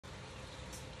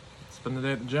Spend the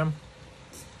day at the gym?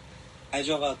 I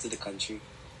drove out to the country.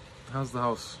 How's the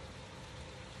house?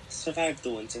 Survived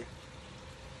the winter.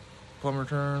 Plumber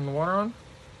turned the water on?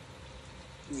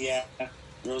 Yeah.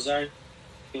 Rosario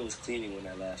was cleaning when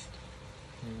I left.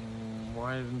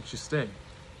 Why didn't you stay?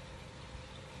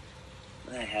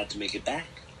 I had to make it back.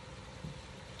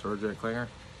 Georgia Klinger?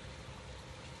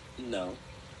 No.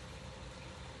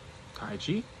 Tai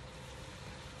Chi?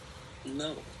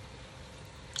 No.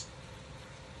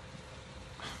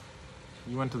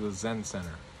 You went to the Zen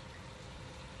Center.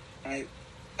 I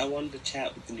wanted to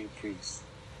chat with the new priest.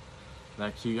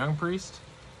 That cute young priest?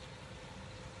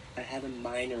 I had a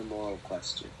minor moral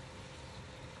question.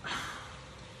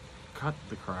 Cut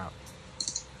the crap.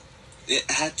 It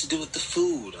had to do with the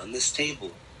food on this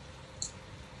table.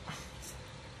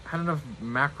 Had enough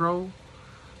macro?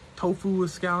 Tofu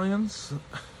with scallions?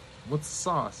 What's the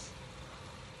sauce?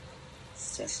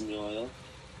 Sesame oil.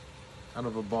 Out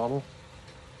of a bottle?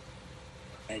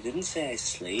 I didn't say I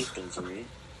slaved over it.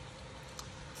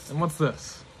 And what's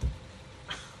this?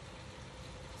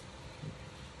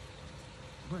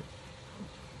 What?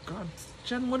 God,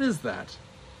 Jen, what is that?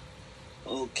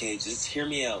 Okay, just hear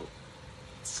me out.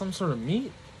 Some sort of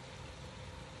meat?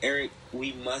 Eric,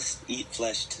 we must eat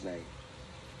flesh tonight.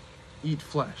 Eat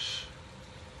flesh.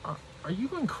 Are you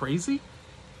going crazy?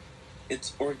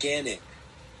 It's organic.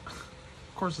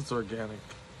 Of course it's organic.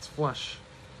 It's flesh.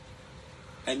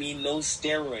 I mean, no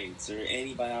steroids or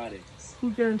antibiotics.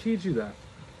 Who guaranteed you that?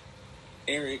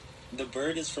 Eric, the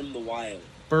bird is from the wild.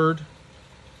 Bird?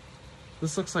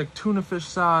 This looks like tuna fish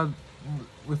salad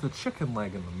with a chicken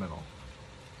leg in the middle.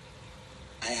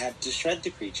 I had to shred the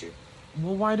creature.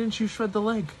 Well, why didn't you shred the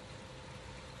leg?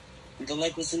 The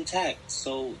leg was intact,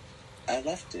 so I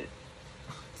left it.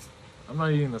 I'm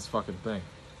not eating this fucking thing.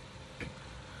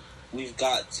 We've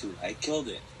got to. I killed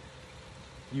it.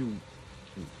 You...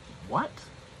 What?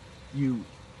 You...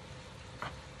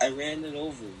 I ran it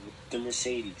over with the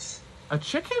Mercedes. A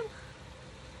chicken?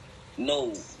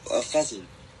 No, a pheasant.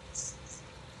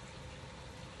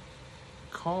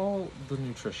 Call the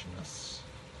nutritionist.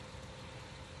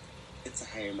 It's a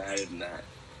higher matter than that.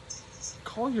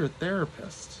 Call your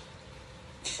therapist.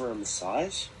 For a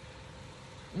massage?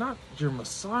 Not your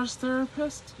massage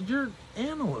therapist. Your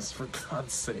analyst, for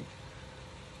God's sake.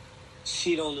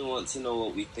 She'd only want to know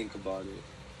what we think about it.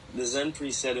 The Zen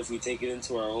priest said if we take it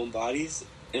into our own bodies,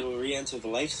 it'll re-enter the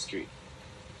life stream.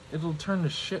 It'll turn to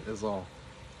shit is all.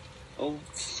 Oh,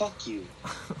 fuck you.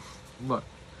 Look,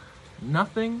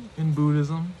 nothing in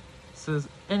Buddhism says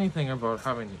anything about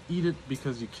having to eat it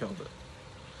because you killed it.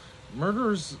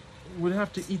 Murderers would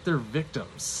have to eat their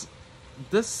victims.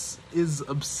 This is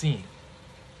obscene.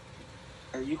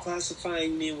 Are you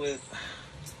classifying me with...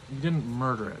 You didn't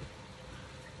murder it.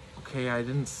 Okay, I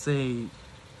didn't say you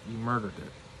murdered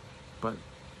it, but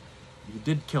you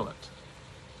did kill it.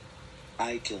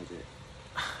 I killed it.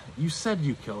 You said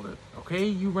you killed it, okay?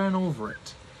 You ran over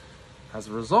it. As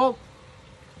a result,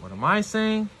 what am I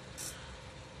saying?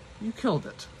 You killed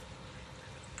it.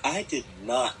 I did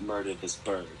not murder this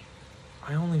bird.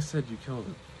 I only said you killed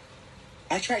it.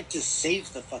 I tried to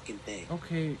save the fucking thing.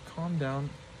 Okay, calm down.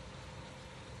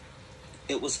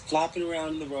 It was flopping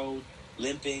around the road,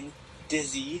 limping,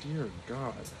 dizzy. Dear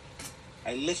God.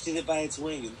 I lifted it by its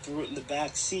wing and threw it in the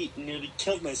back seat and nearly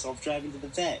killed myself driving to the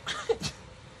vet.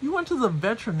 You went to the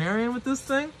veterinarian with this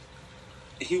thing?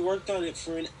 He worked on it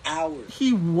for an hour.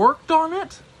 He worked on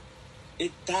it?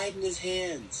 It died in his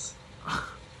hands.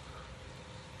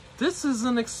 This is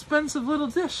an expensive little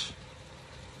dish.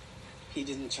 He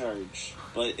didn't charge,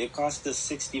 but it cost us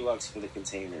 $60 for the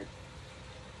container.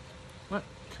 What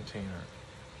container?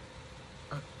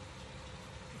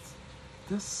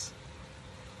 This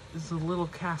is a little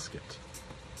casket.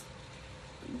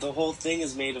 The whole thing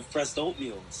is made of pressed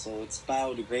oatmeal, so it's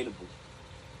biodegradable.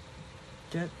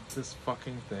 Get this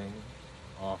fucking thing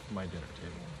off my dinner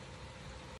table.